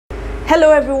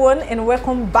Hello everyone and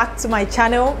welcome back to my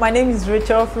channel. My name is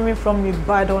Racheal from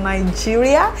Ibadan,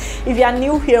 Nigeria. If you are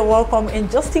new here, welcome,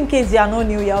 and just in case you are not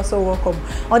new, you are also welcome.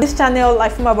 On this channel I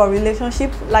film about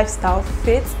relationship, lifestyle,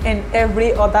 faith and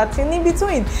every other thing in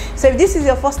between. So if this is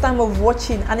your first time of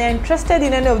watching and you're interested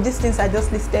in any of these things I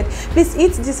just listed, please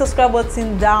hit the subscribe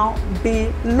button down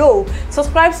below.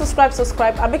 Subscribe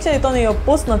and make sure you turn on your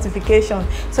post notification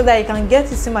so that you can get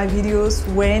to see my videos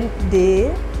when they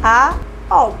are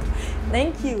up.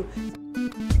 Thank you.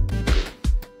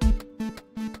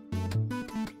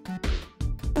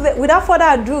 Without further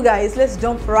ado, guys, let's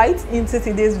jump right into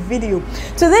today's video.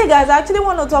 Today, guys, I actually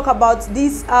want to talk about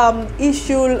this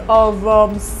issue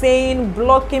of saying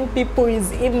blocking people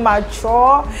is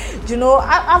immature. You know,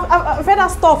 I've heard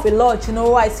that stuff a lot. You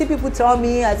know, I see people tell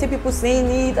me, I see people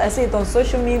saying it, I see it on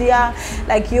social media,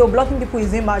 like, yo, blocking people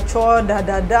is immature,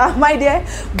 My dear,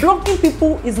 blocking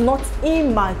people is not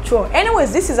immature.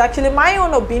 Anyways, this is actually my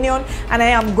own opinion, and I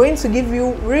am going to give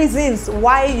you reasons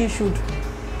why you should.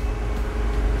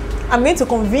 I'm going to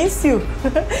convince you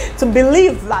to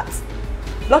believe that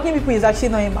blocking people is actually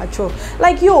not immature.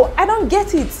 Like, yo, I don't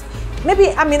get it.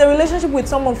 Maybe I'm in a relationship with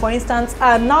someone, for instance,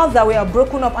 and now that we are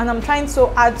broken up and I'm trying so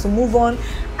hard to move on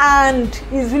and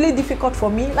it's really difficult for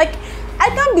me. Like, I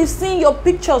can't be seeing your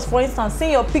pictures, for instance,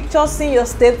 seeing your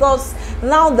status.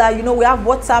 Now that, you know, we have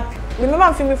WhatsApp. Remember,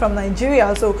 I'm filming from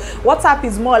Nigeria, so WhatsApp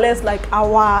is more or less like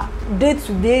our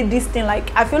day-to-day this thing.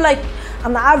 Like, I feel like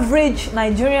an average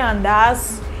Nigerian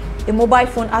has a mobile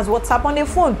phone as WhatsApp on their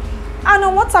phone, and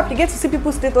on WhatsApp you get to see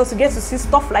people's status, you get to see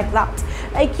stuff like that.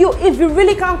 Like, you, if you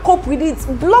really can't cope with it,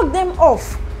 block them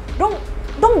off.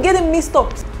 Don't get them mixed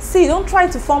up. See, don't try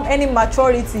to form any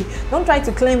maturity. Don't try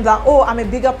to claim that, oh, I'm a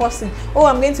bigger person, oh,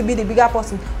 I'm going to be the bigger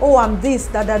person, oh, I'm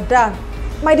this,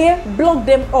 My dear, block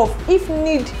them off if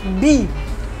need be.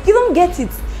 You don't get it.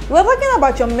 We're talking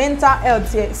about your mental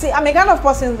health here. See, I'm a kind of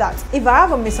person that if I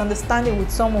have a misunderstanding with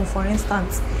someone, for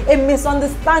instance, a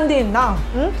misunderstanding now,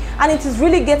 and it is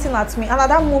really getting at me, and at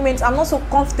that moment I'm not so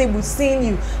comfortable seeing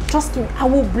you, trust me, I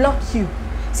will block you.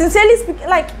 Sincerely speaking,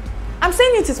 like, I'm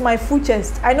saying it is my full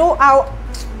chest. I know how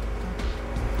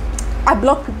I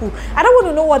block people. I don't want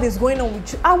to know what is going on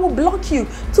with you. I will block you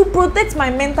to protect my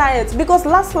mental health, because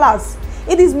last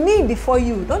it is me before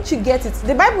you. Don't you get it?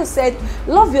 The Bible said,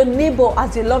 love your neighbor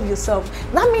as you love yourself.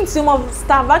 That means you must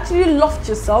have actually loved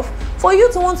yourself for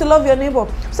you to want to love your neighbor.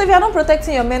 So if you're not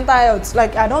protecting your mental health,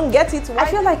 like, I don't get it. I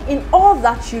feel like in all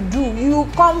that you do, you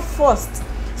come first.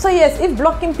 So yes, if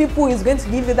blocking people is going to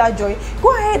give you that joy,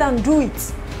 go ahead and do it.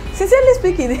 Sincerely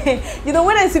speaking, you know,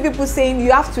 when I see people saying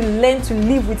you have to learn to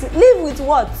live with it, live with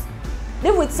what?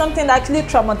 Live with something that actually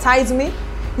traumatized me?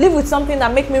 Live with something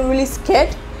that makes me really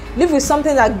scared? Live with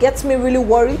something that gets me really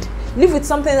worried? Live with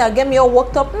something that gets me all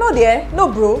worked up? No, dear, no,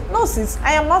 bro, no, sis.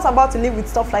 I am not about to live with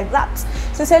stuff like that.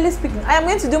 Sincerely speaking, I am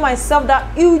going to do myself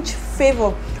that huge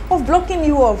favor of blocking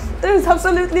you off. There is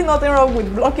absolutely nothing wrong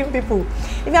with blocking people.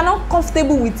 If you are not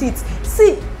comfortable with it,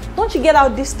 see, don't you get how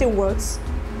this thing works?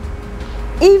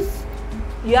 If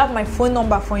you have my phone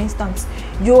number, for instance,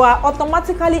 you are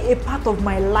automatically a part of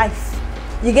my life.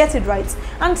 You get it, right?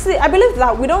 And see, I believe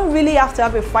that we don't really have to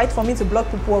have a fight for me to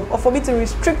block people or for me to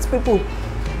restrict people.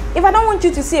 If I don't want you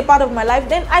to see a part of my life,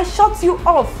 then I shut you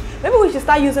off. Maybe we should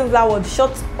start using that word,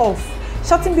 shut off.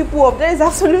 Shutting people off. There is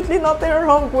absolutely nothing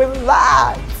wrong with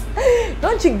that.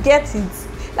 Don't you get it?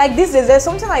 Like, this is, there's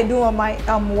something I do on my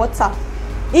WhatsApp.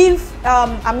 If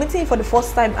I'm meeting you for the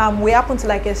first time, we happen to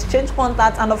like exchange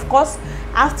contacts, and of course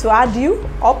I have to add you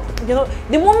up. You know,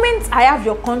 the moment I have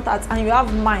your contact and you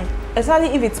have mine,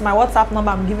 especially if it's my WhatsApp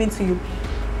number I'm giving to you,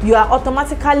 you are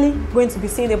automatically going to be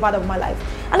seeing a part of my life.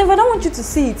 And if I don't want you to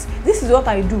see it, this is what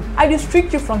I do. I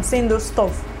restrict you from saying those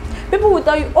stuff. People will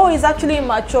tell you, oh, it's actually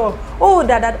immature, oh,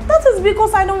 that is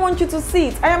because I don't want you to see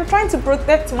it. I am trying to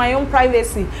protect my own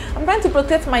privacy. I'm trying to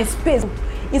protect my space.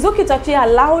 It's okay to actually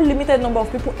allow a limited number of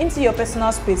people into your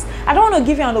personal space. I don't want to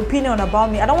give you an opinion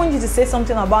about me. I don't want you to say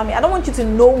something about me. I don't want you to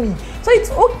know me. So it's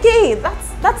okay.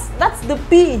 That's the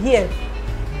P here.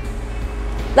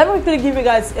 Let me quickly give you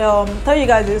guys, tell you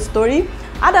guys a story.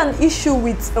 I had an issue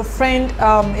with a friend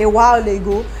a while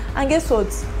ago, and guess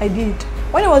what I did?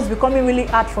 When it was becoming really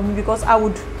hard for me, because I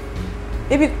would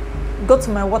maybe go to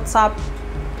my WhatsApp,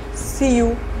 see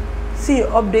your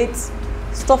updates,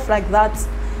 stuff like that,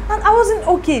 and I wasn't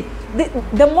okay.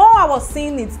 The more I was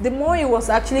seeing it, the more it was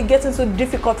actually getting so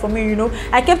difficult for me, you know.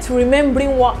 I kept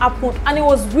remembering what happened, and it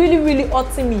was really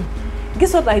hurting me.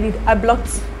 Guess what I did? I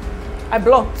blocked.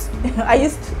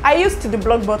 I used the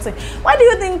block button. Why do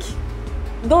you think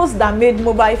those that made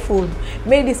mobile phone,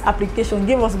 made this application,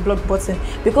 give us block button,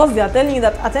 because they are telling you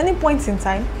that at any point in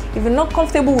time, if you're not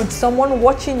comfortable with someone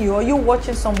watching you or you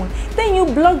watching someone, then you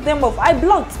block them off. I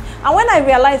blocked. And when I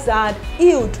realized that I had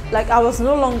healed, like I was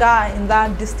no longer in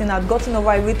that distance, I'd gotten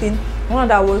over everything, one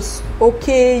that was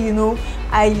okay, you know,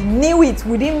 I knew it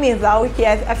within me that okay,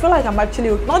 I feel like I'm actually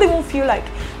okay. Not even feel like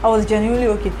I was genuinely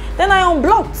okay. Then I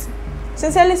unblocked,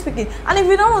 sincerely speaking. And if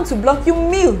you don't want to block, you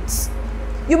mute.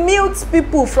 You mute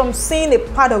people from seeing a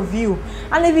part of you.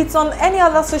 And if it's on any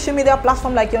other social media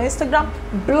platform like your Instagram,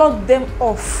 block them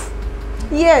off.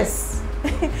 Yes.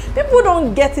 People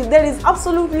don't get it. There is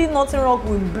absolutely nothing wrong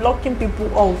with blocking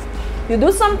people off. You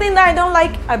do something that I don't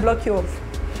like, I block you off.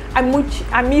 I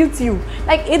mute you.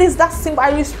 Like, it is that simple. I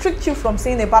restrict you from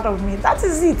seeing a part of me. That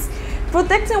is it.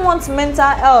 Protecting one's mental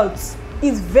health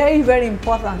is very, very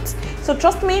important. So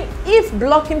trust me, if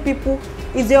blocking people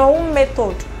is your own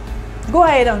method, go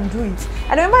ahead and do it.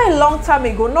 I remember a long time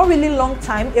ago, not really long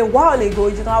time, a while ago,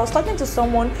 you know, I was talking to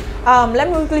someone. Let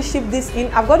me quickly ship this in.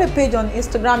 I've got a page on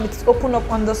Instagram. It's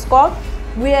openup_,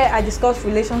 where I discuss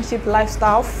relationship,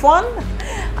 lifestyle, fun,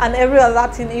 and every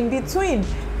other thing in between.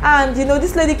 And you know,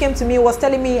 this lady came to me, was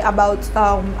telling me about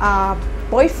her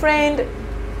boyfriend,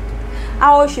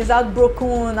 how she's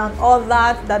heartbroken and all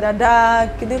that,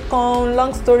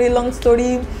 long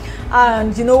story.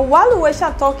 And you know, while we were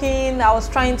talking, I was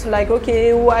trying to like,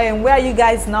 okay, where are you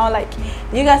guys now? Like,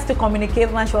 you guys still communicate?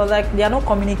 And she was like, they are not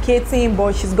communicating,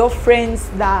 but she's got friends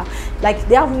that, like,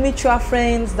 they have mutual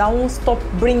friends that won't stop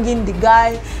bringing the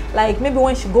guy. Like, maybe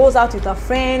when she goes out with her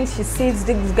friends, she sees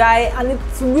this guy, and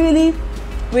it's really,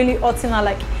 really hurting her.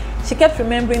 Like, she kept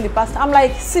remembering the past. I'm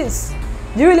like, sis,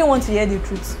 do you really want to hear the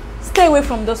truth? Stay away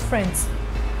from those friends.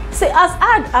 See, as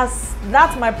hard as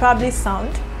that might probably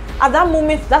sound, at that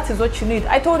moment, that is what you need.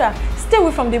 I told her, stay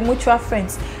away from the mutual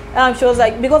friends. She was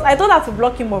like, because I told her to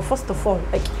block him off, first of all.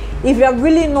 Like, if you're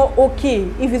really not okay,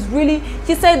 if it's really,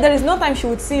 she said there is no time she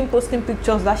would see him posting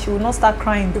pictures that she would not start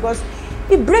crying, because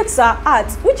it breaks her heart,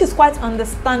 which is quite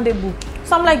understandable.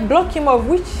 So I'm like, block him off,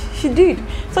 which she did.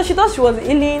 So she thought she was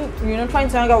healing, you know, trying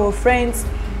to hang out with friends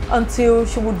until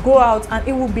she would go out and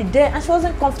it would be there, and she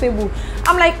wasn't comfortable.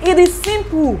 I'm like, it is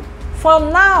simple. For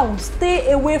now, stay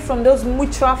away from those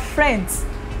mutual friends.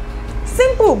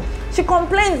 Simple. She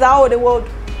complains that, oh, they would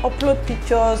upload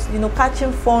pictures, you know,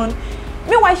 catching fun.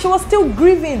 Meanwhile, she was still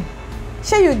grieving.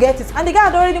 Sure, you get it. And the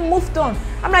guy had already moved on.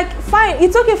 I'm like, fine,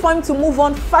 it's okay for him to move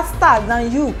on faster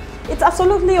than you. It's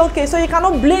absolutely okay. So you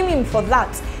cannot blame him for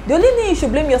that. The only thing you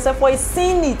should blame yourself for is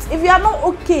seeing it. If you are not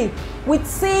okay with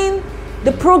seeing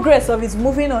the progress of his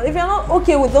moving on, if you're not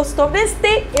okay with those stuff, then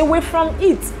stay away from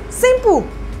it. Simple.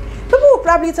 People will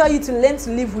probably tell you to learn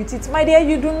to live with it. My dear,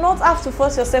 you do not have to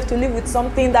force yourself to live with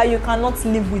something that you cannot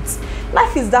live with.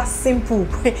 Life is that simple.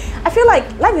 I feel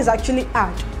like life is actually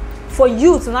hard for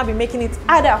you to not be making it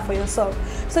harder for yourself.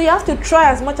 So you have to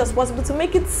try as much as possible to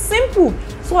make it simple.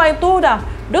 So I told her,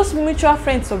 those mutual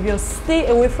friends of yours, stay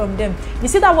away from them. You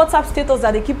see that WhatsApp status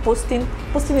that they keep posting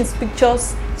his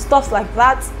pictures, stuff like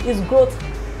that, is growth.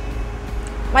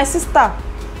 My sister,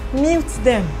 mute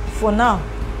them for now,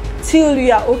 till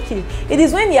you are okay. It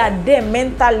is when you are there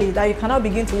mentally that you cannot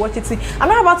begin to watch it. See, I'm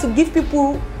not about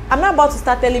to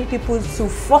start telling people to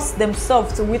force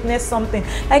themselves to witness something.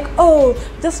 Like, oh,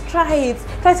 just try it.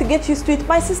 Try to get used to it.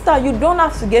 My sister, you don't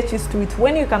have to get used to it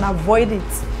when you can avoid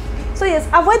it. So yes,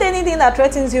 avoid anything that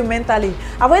threatens you mentally.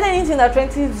 Avoid anything that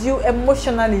threatens you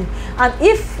emotionally. And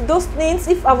if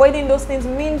avoiding those things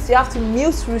means you have to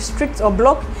mute, restrict, or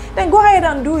block, then go ahead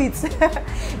and do it.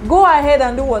 Go ahead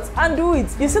and do what? And do it.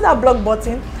 You see that block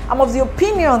button? I'm of the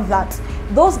opinion that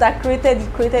those that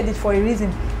created it for a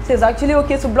reason. So it's actually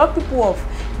okay to block people off.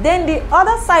 Then the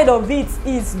other side of it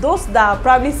is those that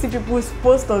probably see people's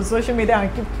posts on social media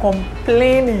and keep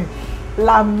complaining,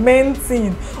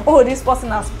 lamenting. Oh, this person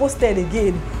has posted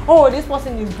again. Oh, this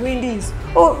person is doing this.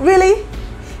 Oh, really?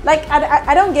 Like,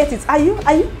 I don't get it. Are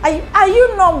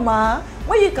you normal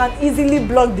when you can easily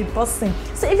block the person?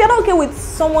 So if you're not okay with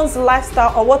someone's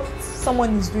lifestyle or what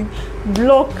someone is doing,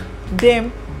 block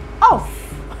them off.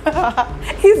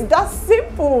 It's that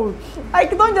simple.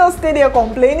 Like, don't just stay there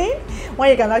complaining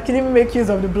when you can actually make use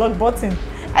of the block button.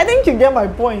 I think you get my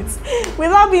point.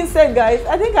 With that being said, guys,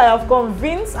 I think I have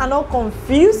convinced and not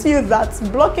confused you that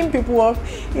blocking people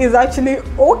off is actually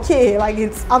okay. Like,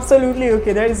 it's absolutely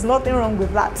okay. There is nothing wrong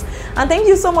with that. And thank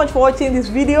you so much for watching this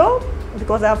video,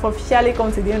 because I have officially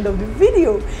come to the end of the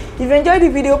video. If you enjoyed the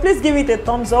video, please give it a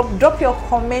thumbs up. Drop your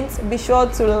comments. Be sure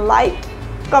to like,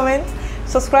 comment,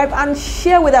 subscribe, and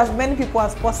share with as many people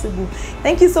as possible.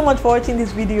 Thank you so much for watching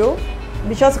this video.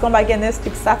 Be sure to come back again next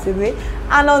week Saturday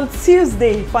and on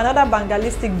Tuesday for another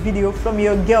bangalistic video from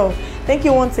your girl. Thank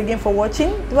you once again for watching.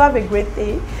 Do have a great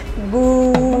day.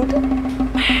 Good.